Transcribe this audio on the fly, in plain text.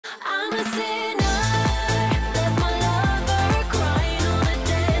I'm a sinner, left my lover crying on the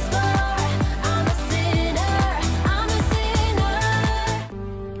dance floor. I'm a sinner, I'm a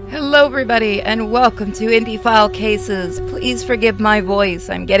sinner. Hello everybody and welcome to Indie File Cases. Please forgive my voice,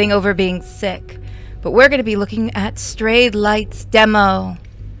 I'm getting over being sick. But we're going to be looking at Strayed Lights demo.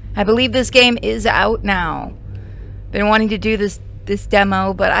 I believe this game is out now. Been wanting to do this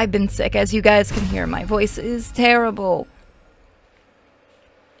demo, but I've been sick. As you guys can hear, my voice is terrible.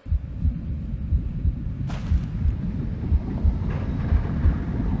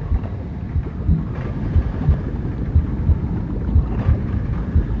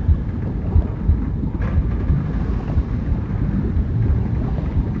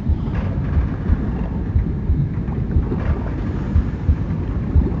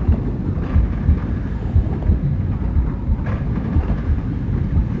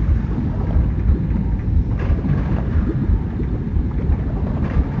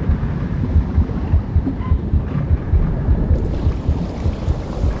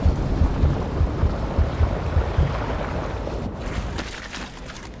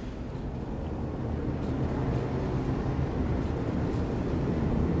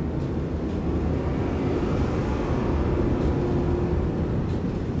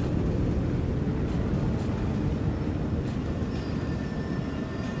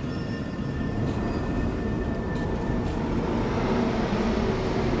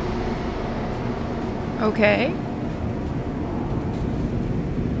 Okay.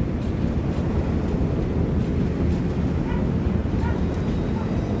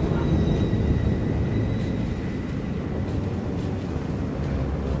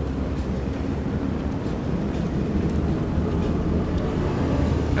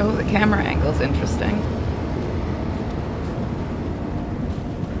 Oh, the camera angle's interesting.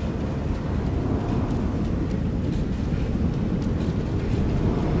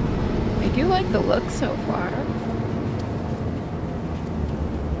 I do like the look so far.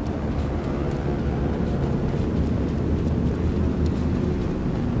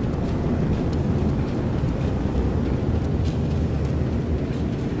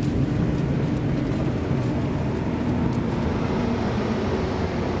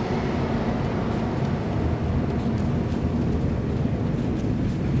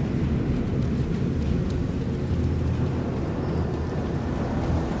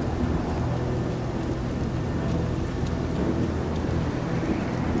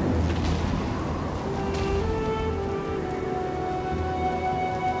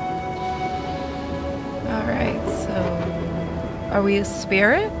 Alright, so are we a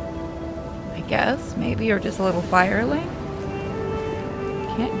spirit? I guess, maybe, or just a little firelink?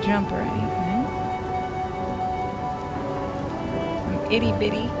 Can't jump or anything. I'm itty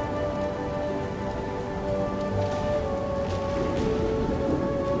bitty.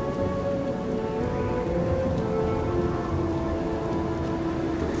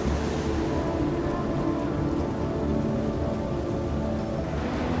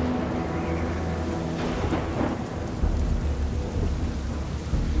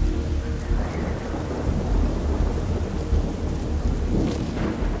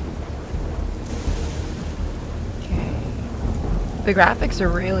 The graphics are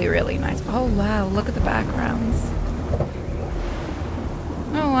really, really nice. Oh wow, look at the backgrounds.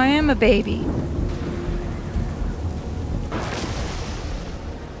 Oh, I am a baby.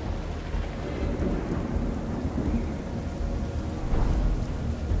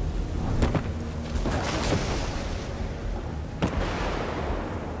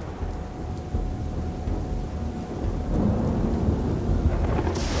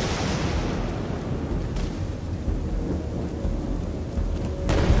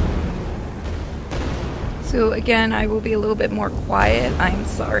 So again, I will be a little bit more quiet. I'm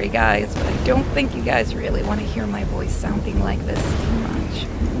sorry guys, but I don't think you guys really want to hear my voice sounding like this too much.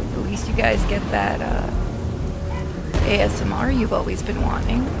 At least you guys get that ASMR you've always been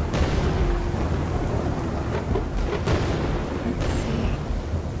wanting. Let's see.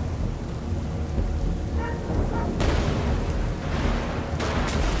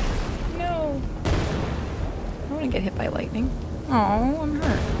 No. I don't want to get hit by lightning. Oh, I'm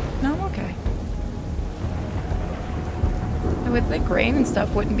hurt. No, I'm okay. I would think rain and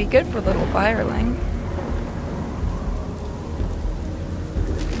stuff wouldn't be good for little fireling.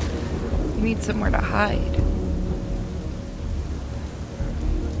 You need somewhere to hide.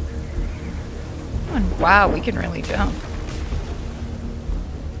 Oh, wow, we can really jump.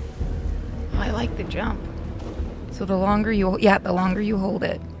 Oh, I like the jump. So the longer you, the longer you hold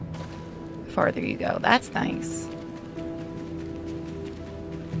it, the farther you go. That's nice.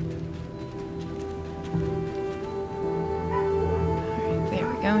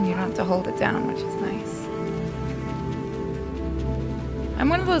 and you don't have to hold it down, which is nice. I'm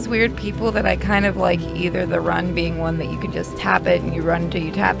one of those weird people that I kind of like either the run being one that you can just tap it and you run until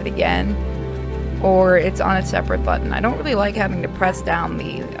you tap it again, or it's on a separate button. I don't really like having to press down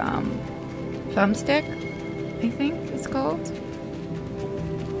the thumbstick, I think it's called.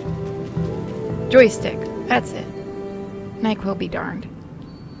 Joystick, that's it. NyQuil be darned.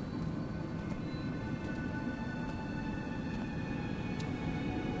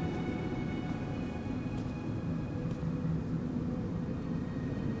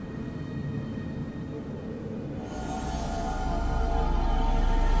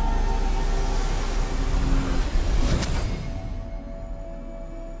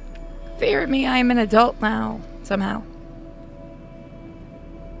 Fear me, I am an adult now, somehow.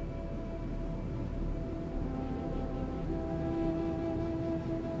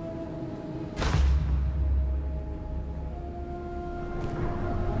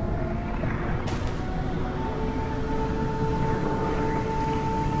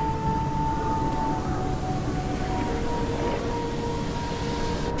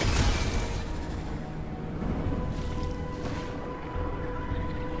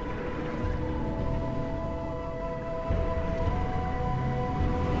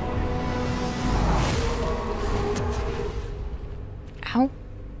 Ow.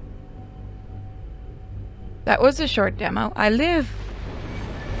 That was a short demo. I live.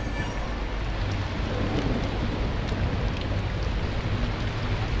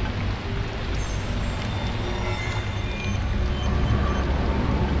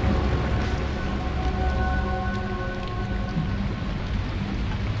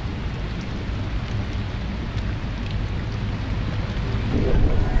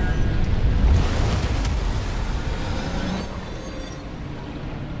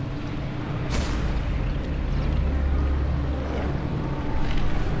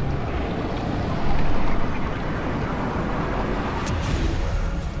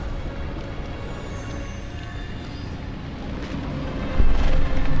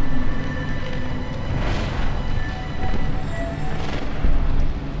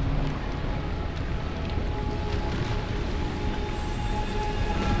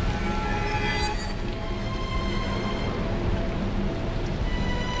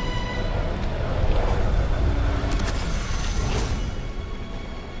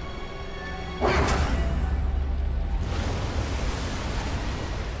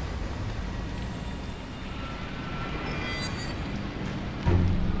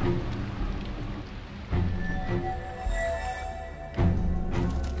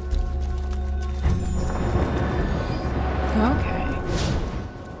 Okay.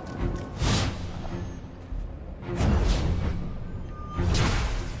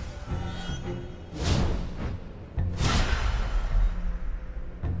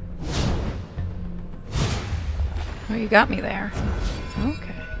 Oh, you got me there.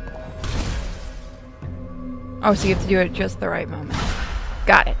 Okay. Oh, so you have to do it at just the right moment.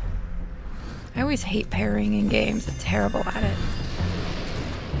 Got it. I always hate parrying in games. I'm terrible at it.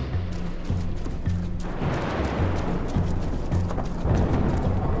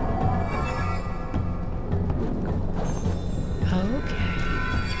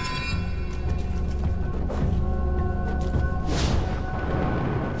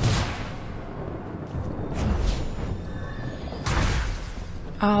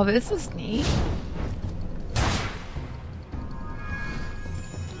 Oh, this is neat.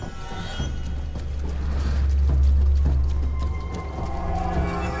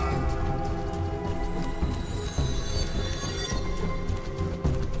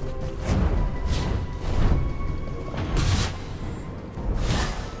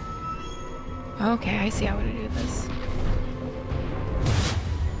 Okay, I see how to do this.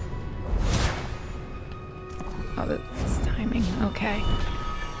 Oh, this is timing. Okay.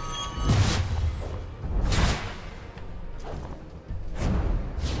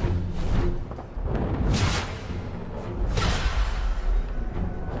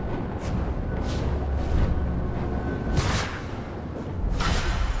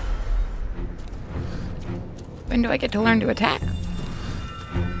 When do I get to learn to attack?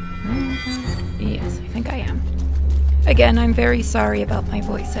 Yes, I think I am. Again, I'm very sorry about my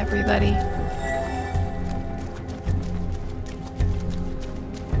voice, everybody.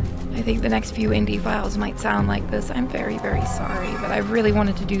 I think the next few indie files might sound like this. I'm very, very sorry, but I really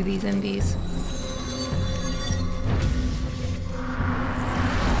wanted to do these indies.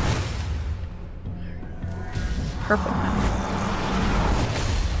 Purple now.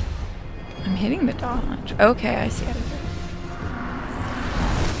 I'm hitting the dodge. Okay, I see how to do it.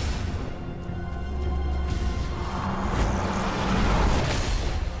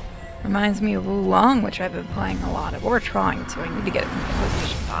 Reminds me of Wulong, which I've been playing a lot of, or trying to. I need to get it from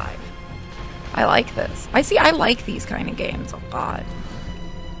PlayStation 5. I like this. I like these kind of games a lot.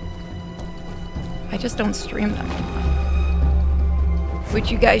 I just don't stream them a lot.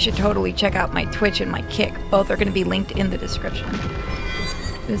 Which you guys should totally check out my Twitch and my Kick. Both are going to be linked in the description.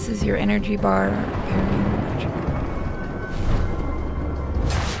 This is your energy bar.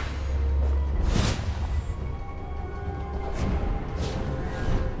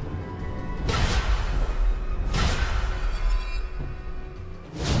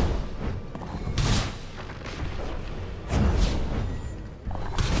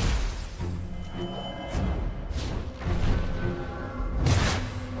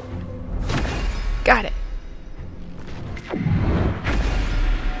 Got it.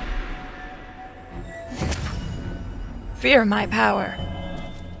 Fear my power.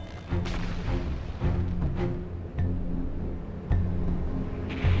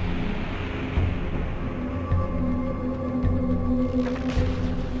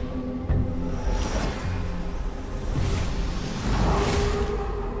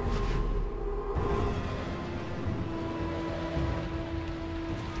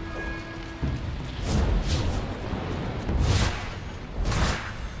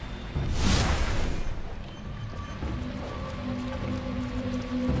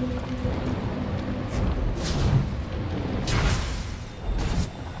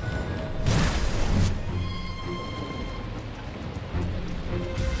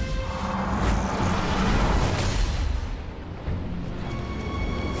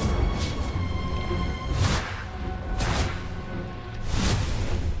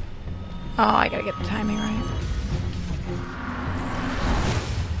 Oh, I gotta get the timing right.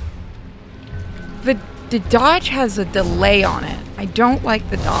 The dodge has a delay on it. I don't like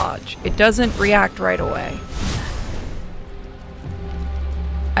the dodge. It doesn't react right away.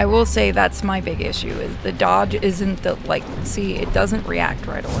 I will say that's my big issue, is the dodge isn't the, like, see, it doesn't react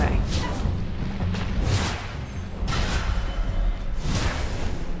right away.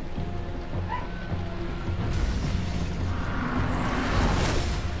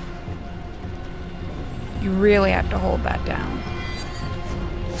 You really have to hold that down.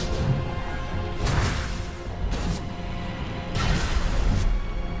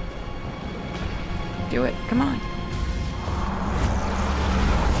 Do it, come on.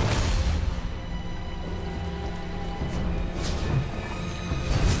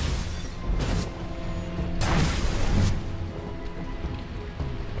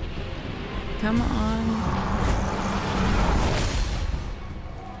 Come on.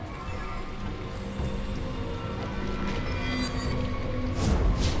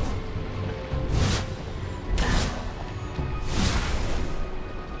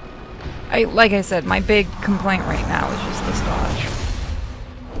 Like I said, my big complaint right now is just this dodge.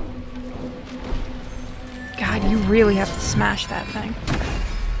 God, you really have to smash that thing.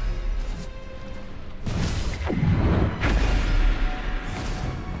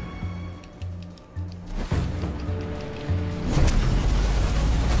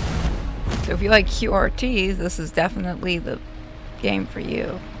 So if you like QRTs, this is definitely the game for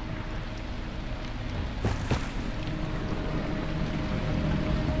you.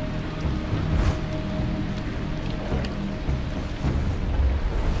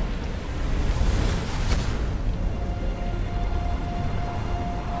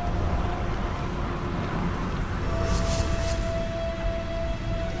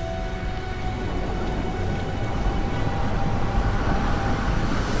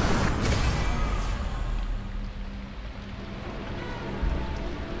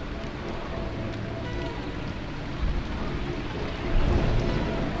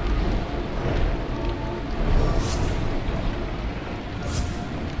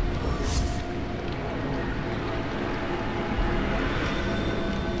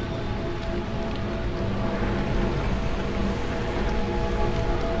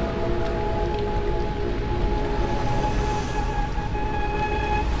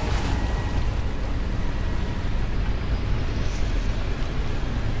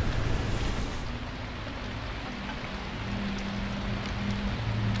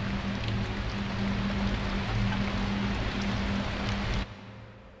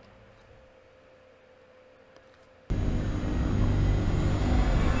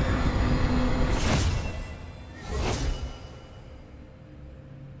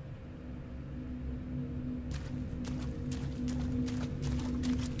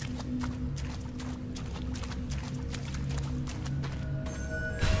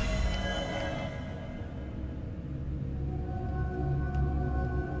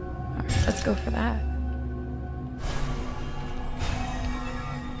 Let's go for that.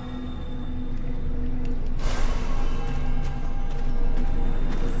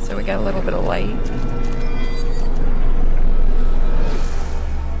 we got a little bit of light.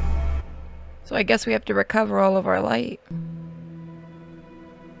 So I guess we have to recover all of our light.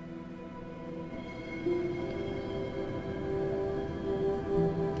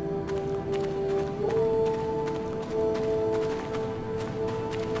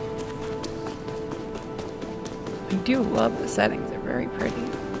 I do love the settings, they're very pretty.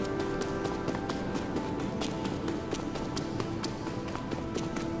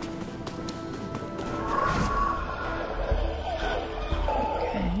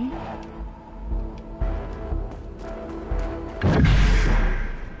 Okay.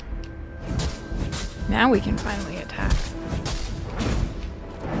 Now we can finally attack.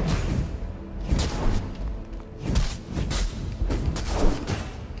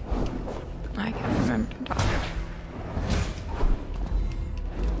 I can remember to dodge.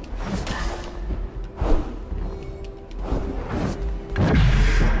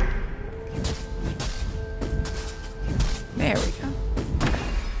 There we go.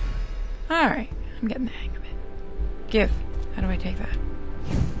 Alright, I'm getting the hang of it. Give. How do I take that?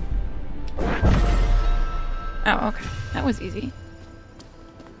 Oh, okay. That was easy.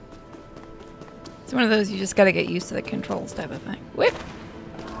 It's one of those you just gotta get used to the controls type of thing. Whip!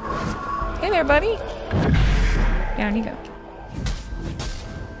 Hey there, buddy! Down you go.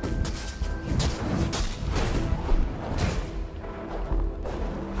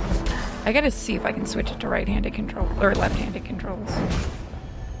 I gotta see if I can switch it to right-handed control or left-handed controls.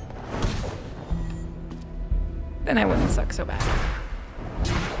 Then I wouldn't suck so bad.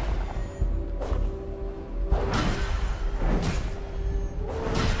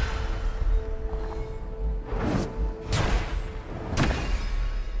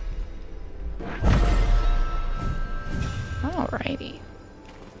 Alrighty.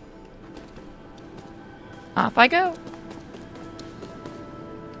 Off I go.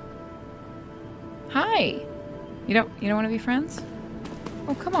 Hi. You don't want to be friends?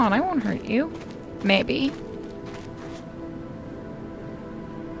 Oh, come on, I won't hurt you. Maybe.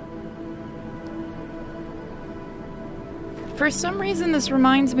 For some reason, this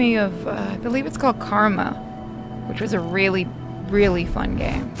reminds me of, I believe it's called Karma, which was a really, really fun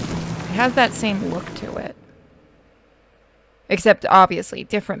game. It has that same look to it. Except, obviously,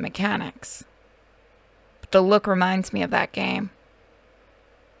 different mechanics. But the look reminds me of that game.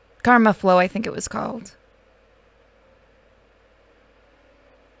 Karma Flow, I think it was called.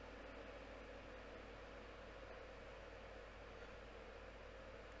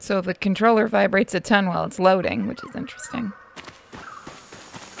 So the controller vibrates a ton while it's loading, which is interesting.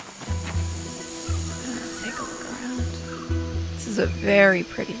 Take a look around. This is a very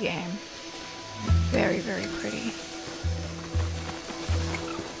pretty game. Very, very pretty.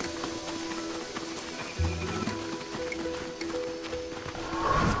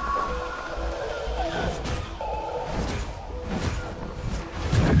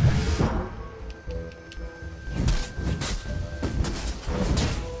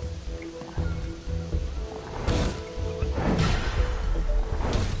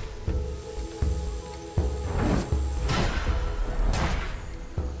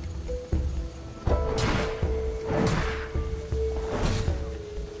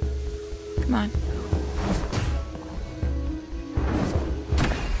 Come on.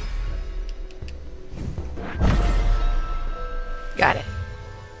 Got it.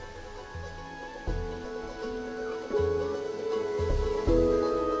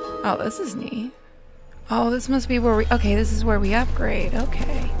 Oh, this is neat. Oh, this must be where we... Okay, this is where we upgrade.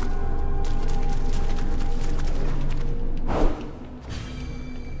 Okay.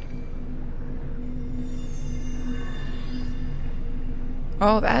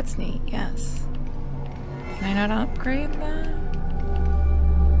 Oh, that's neat, yes. Can I not upgrade that?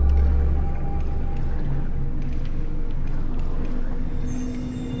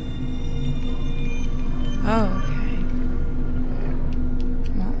 Oh, okay.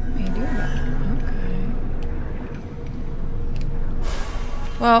 Won't let me do that. Okay.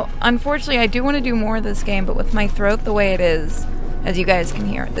 Well, unfortunately, I do want to do more of this game, but with my throat the way it is, as you guys can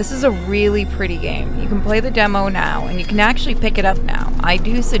hear, this is a really pretty game. You can play the demo now, and you can actually pick it up now. I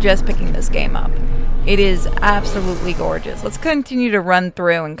do suggest picking this game up. It is absolutely gorgeous. Let's continue to run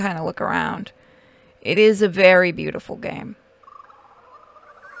through and kind of look around. It is a very beautiful game.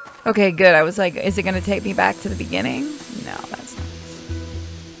 Okay, good. I was like, is it going to take me back to the beginning? No, that's not.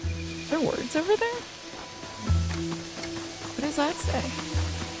 Is there words over there? What does that say?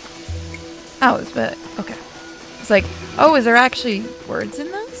 Oh, it's but okay. It's like, oh, is there actually words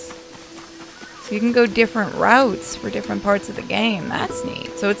in this? So you can go different routes for different parts of the game. That's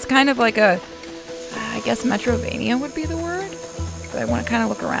neat. So it's kind of like a, I guess Metrovania would be the word. but I want to kind of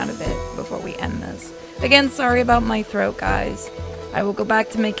look around a bit before we end this. Again, sorry about my throat, guys. I will go back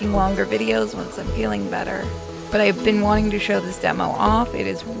to making longer videos once I'm feeling better. But I've been wanting to show this demo off. It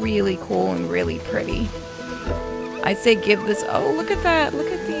is really cool and really pretty. I'd say give this... Oh, look at that.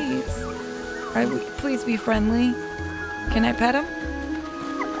 Look at these. Alright, please be friendly. Can I pet him?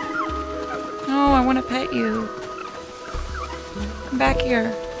 No, I want to pet you. Come back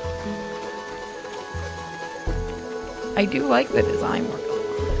here. I do like the design work.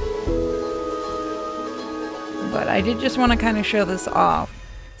 But I did just want to kind of show this off.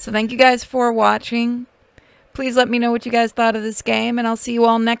 So thank you guys for watching. Please let me know what you guys thought of this game, and I'll see you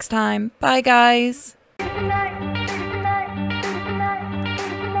all next time. Bye, guys.